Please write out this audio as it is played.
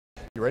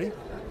You ready?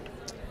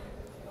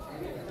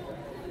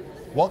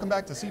 Welcome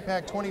back to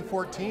CPAC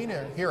 2014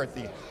 here at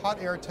the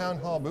Hot Air Town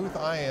Hall booth.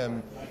 I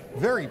am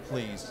very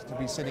pleased to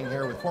be sitting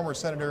here with former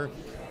Senator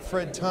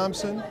Fred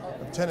Thompson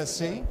of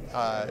Tennessee,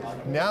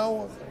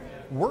 now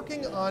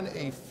working on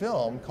a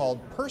film called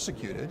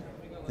Persecuted.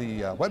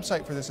 The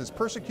website for this is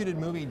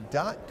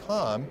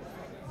persecutedmovie.com.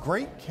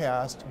 Great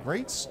cast,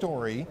 great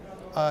story,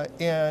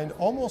 and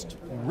almost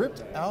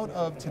ripped out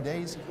of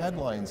today's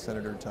headlines,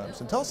 Senator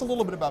Thompson. Tell us a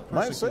little bit about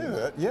Persecuted. Might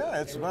say that.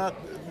 Yeah, it's about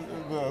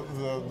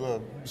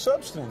the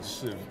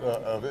substance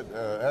of it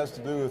has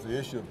to do with the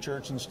issue of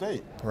church and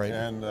state, right,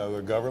 and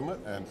the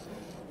government and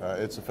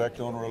its effect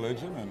on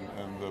religion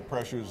and the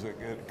pressures that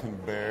it can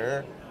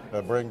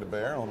bring to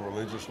bear on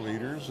religious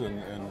leaders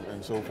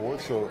and so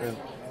forth. So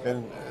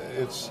and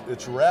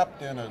it's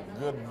wrapped in a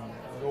good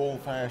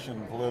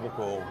old-fashioned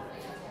political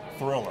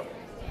thriller,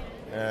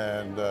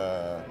 and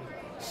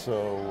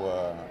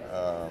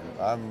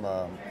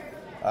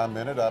I'm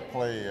in it. I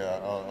play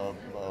a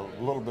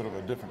little bit of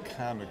a different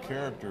kind of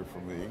character for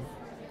me,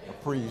 a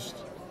priest.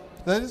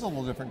 That is a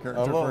little different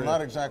character. A little, for you.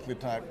 not exactly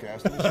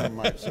typecast, as some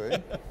might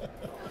say,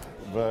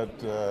 but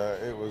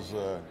it was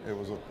a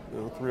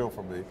thrill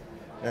for me,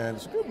 and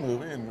it's a good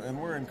movie, and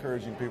we're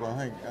encouraging people.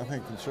 I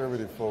think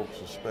conservative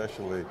folks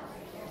especially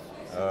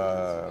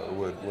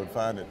would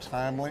find it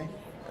timely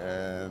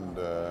and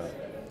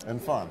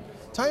fun.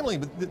 Timely,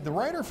 but the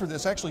writer for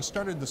this actually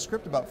started the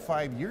script about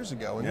 5 years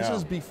ago, and this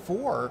is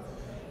before.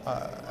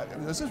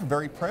 This is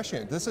very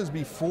prescient. This is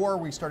before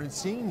we started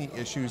seeing the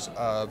issues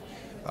of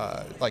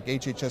like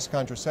HHS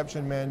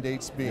contraception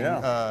mandates being,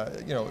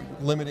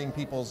 limiting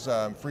people's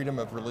freedom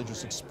of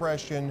religious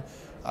expression,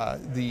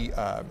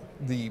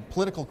 the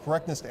political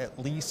correctness, at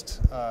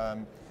least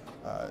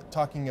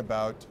talking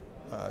about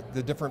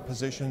the different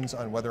positions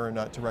on whether or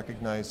not to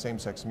recognize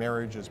same-sex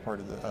marriage as part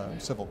of the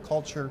civil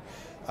culture.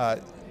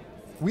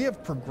 We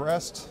have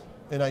progressed,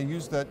 and I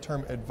use that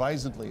term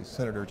advisedly,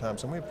 Senator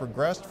Thompson, we have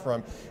progressed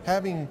from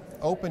having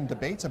open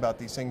debates about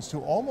these things to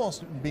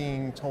almost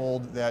being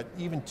told that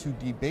even to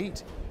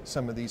debate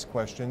some of these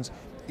questions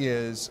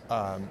is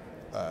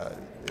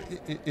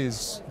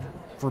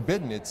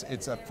forbidden.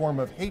 It's a form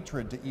of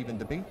hatred to even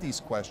debate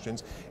these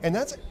questions, and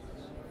that's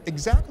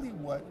exactly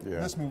what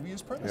this movie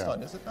is premised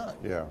on, is it not?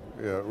 Yeah,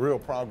 real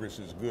progress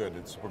is good.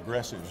 It's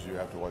progressives you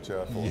have to watch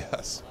out for.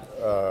 Yes.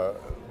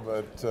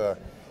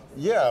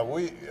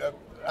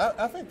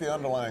 I think the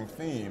underlying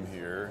theme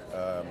here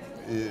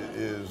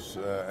has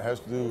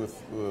to do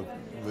with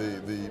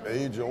the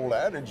age-old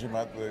adage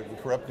about the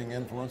corrupting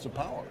influence of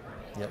power.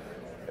 Yep.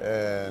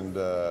 And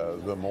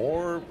the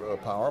more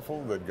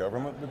powerful that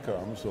government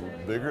becomes, the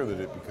bigger that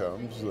it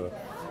becomes, the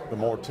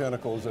more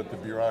tentacles that the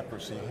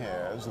bureaucracy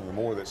has, and the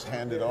more that's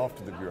handed off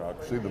to the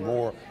bureaucracy, the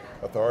more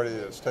authority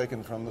that's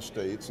taken from the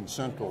states and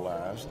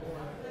centralized,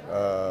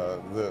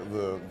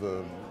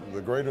 the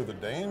greater the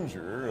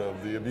danger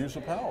of the abuse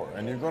of power.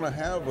 And you're going to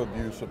have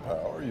abuse of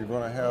power. You're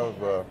going to have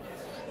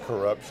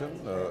corruption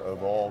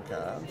of all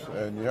kinds,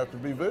 and you have to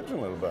be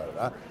vigilant about it.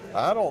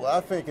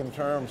 I think in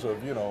terms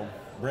of,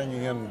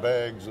 bringing in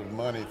bags of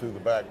money through the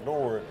back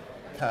door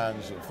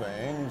kinds of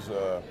things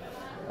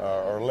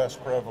are less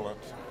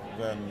prevalent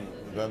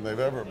than they've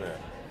ever been.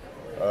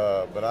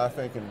 But I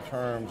think in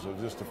terms of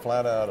just a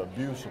flat-out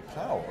abuse of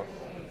power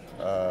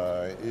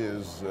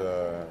is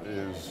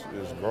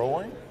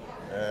growing,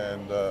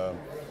 and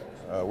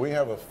we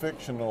have a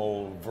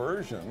fictional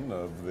version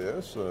of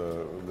this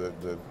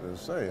that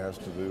has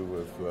to do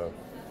with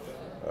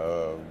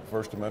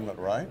First Amendment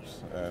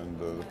rights and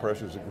the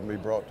pressures that can be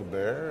brought to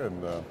bear,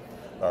 and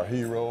our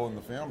hero in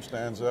the film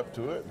stands up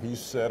to it.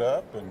 He's set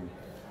up, and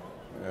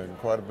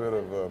quite a bit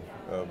of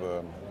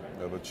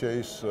a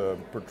chase,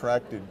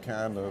 protracted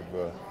kind of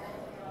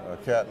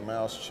cat and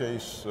mouse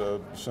chase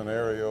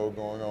scenario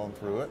going on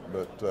through it,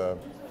 but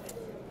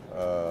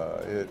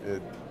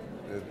it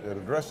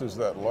addresses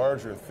that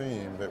larger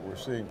theme that we're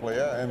seeing play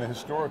out, and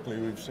historically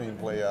we've seen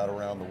play out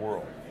around the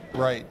world.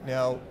 Right.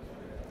 Now,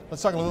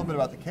 let's talk a little bit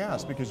about the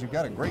cast, because you've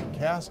got a great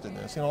cast in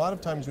this. A lot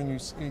of times when you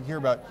hear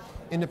about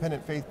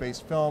independent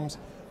faith-based films,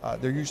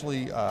 they're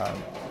usually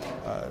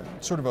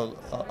sort of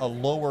a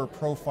lower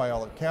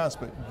profile of cast,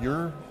 but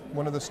you're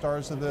one of the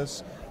stars of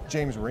this.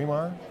 James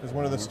Remar is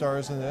one of the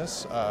stars in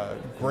this.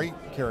 Great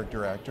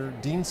character actor.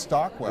 Dean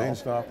Stockwell. Dean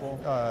Stockwell.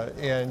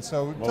 And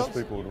so most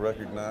people would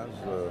recognize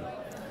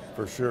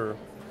for sure.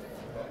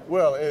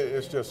 Well,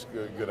 it's just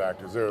good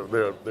actors. There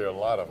are a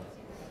lot of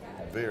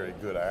very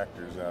good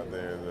actors out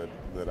there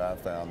that I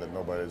found that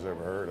nobody's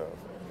ever heard of.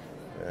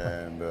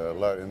 And a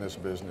lot in this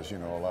business, a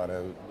lot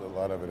of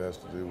it has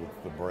to do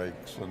with the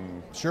breaks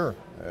and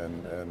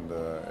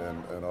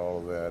and all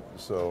of that.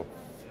 So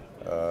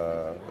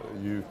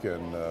you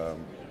can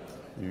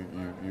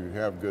you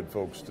have good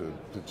folks to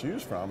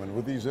choose from, and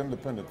with these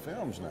independent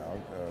films now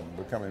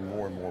becoming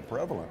more and more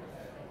prevalent,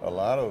 a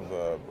lot of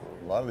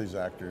these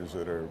actors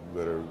that are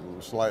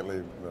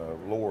slightly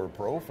lower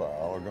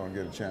profile are going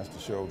to get a chance to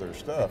show their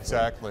stuff.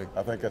 Exactly. And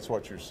I think that's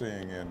what you're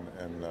seeing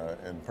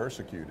in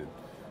Persecuted.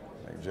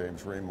 I think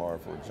James Remar,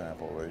 for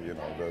example,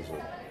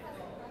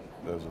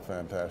 does a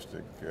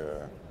fantastic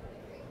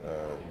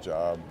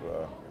job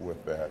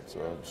with that.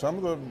 So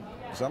some of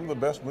the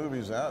best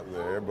movies out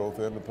there, both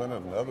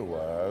independent and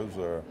otherwise,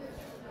 are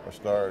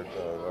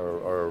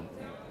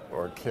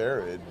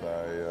carried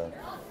by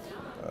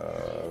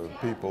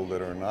people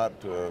that are not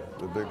the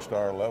big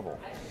star level.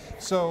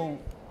 So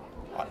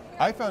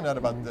I found out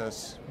about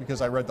this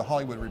because I read the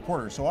Hollywood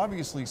Reporter. So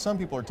obviously some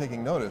people are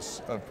taking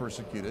notice of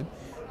Persecuted.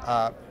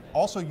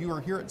 Also, you are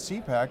here at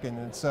CPAC, and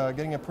it's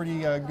getting a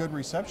pretty good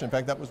reception. In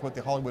fact, that was what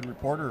the Hollywood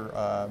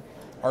Reporter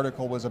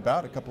article was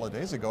about a couple of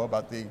days ago,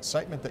 about the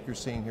excitement that you're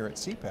seeing here at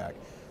CPAC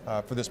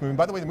for this movie.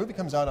 By the way, the movie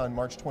comes out on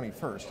March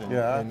 21st.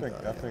 I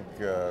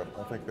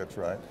think that's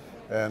right.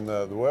 And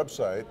the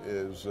website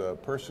is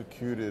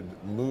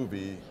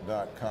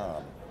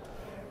persecutedmovie.com,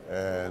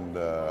 and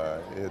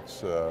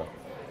it's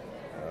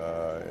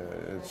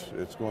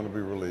going to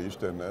be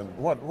released. And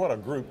what a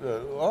group!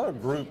 A lot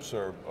of groups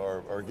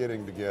are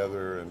getting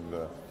together, and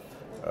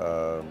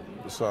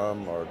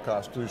some are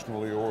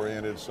constitutionally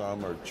oriented,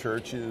 some are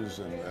churches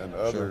and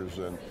others,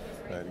 sure.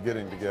 and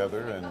getting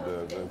together,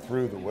 and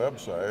through the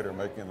website are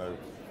making a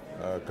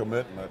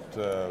commitment,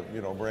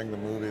 bring the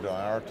movie to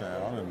our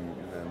town, and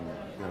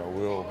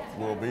we'll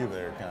be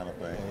there, kind of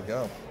thing. There you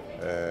go.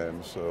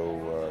 And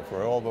so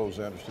for all those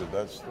interested,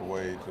 that's the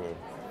way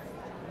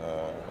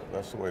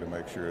to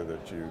make sure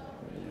that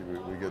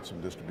we get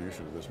some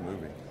distribution of this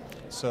movie.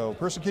 So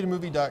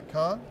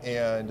persecutedmovie.com,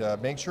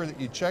 and make sure that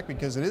you check,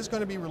 because it is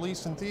going to be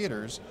released in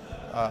theaters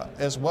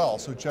as well.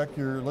 So check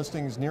your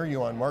listings near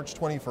you on March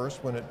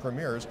 21st when it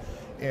premieres.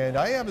 And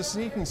I have a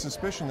sneaking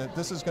suspicion that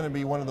this is going to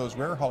be one of those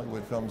rare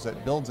Hollywood films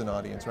that builds an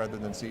audience rather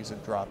than sees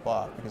it drop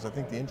off, because I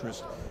think the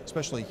interest,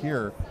 especially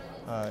here,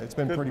 it's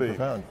been pretty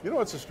profound. You know,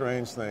 it's a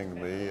strange thing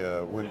to me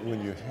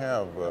when you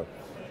have a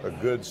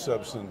good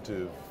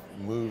substantive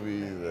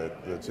movie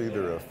that's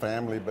either a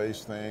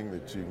family-based thing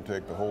that you can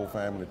take the whole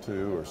family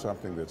to, or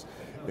something that's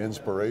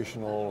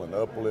inspirational and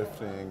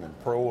uplifting and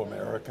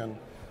pro-American.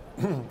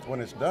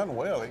 When it's done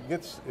well, it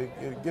gets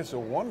a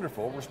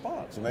wonderful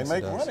response, and they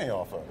make money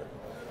off of it.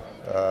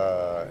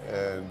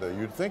 And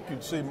you'd think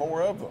you'd see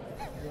more of them,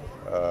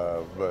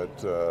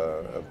 but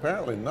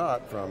apparently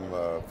not from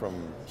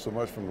so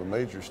much from the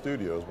major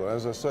studios. But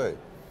as I say,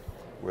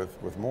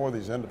 with more of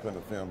these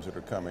independent films that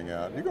are coming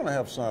out, you're going to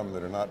have some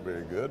that are not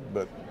very good,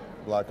 but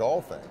like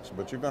all things.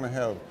 But you're going to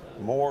have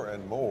more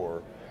and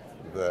more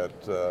that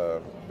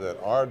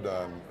are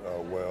done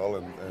well,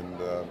 and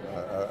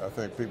I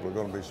think people are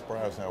going to be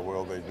surprised how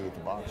well they do at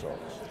the box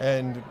office.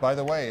 And by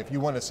the way, if you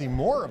want to see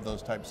more of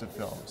those types of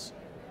films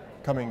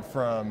coming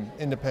from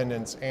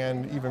independents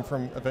and even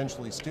from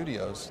eventually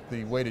studios,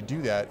 the way to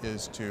do that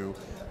is to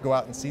go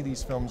out and see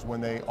these films when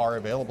they are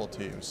available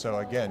to you. So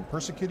again,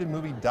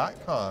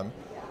 persecutedmovie.com.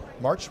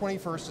 March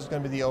 21st is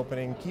going to be the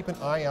opening. Keep an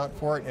eye out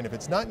for it, and if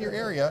it's not in your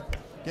area,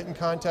 get in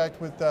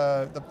contact with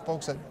the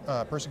folks at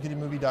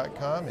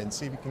persecutedmovie.com and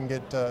see if you can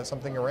get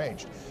something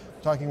arranged.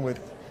 Talking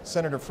with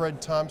Senator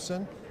Fred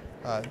Thompson.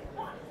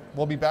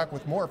 We'll be back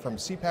with more from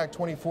CPAC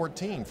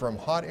 2014 from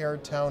Hot Air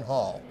Town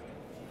Hall.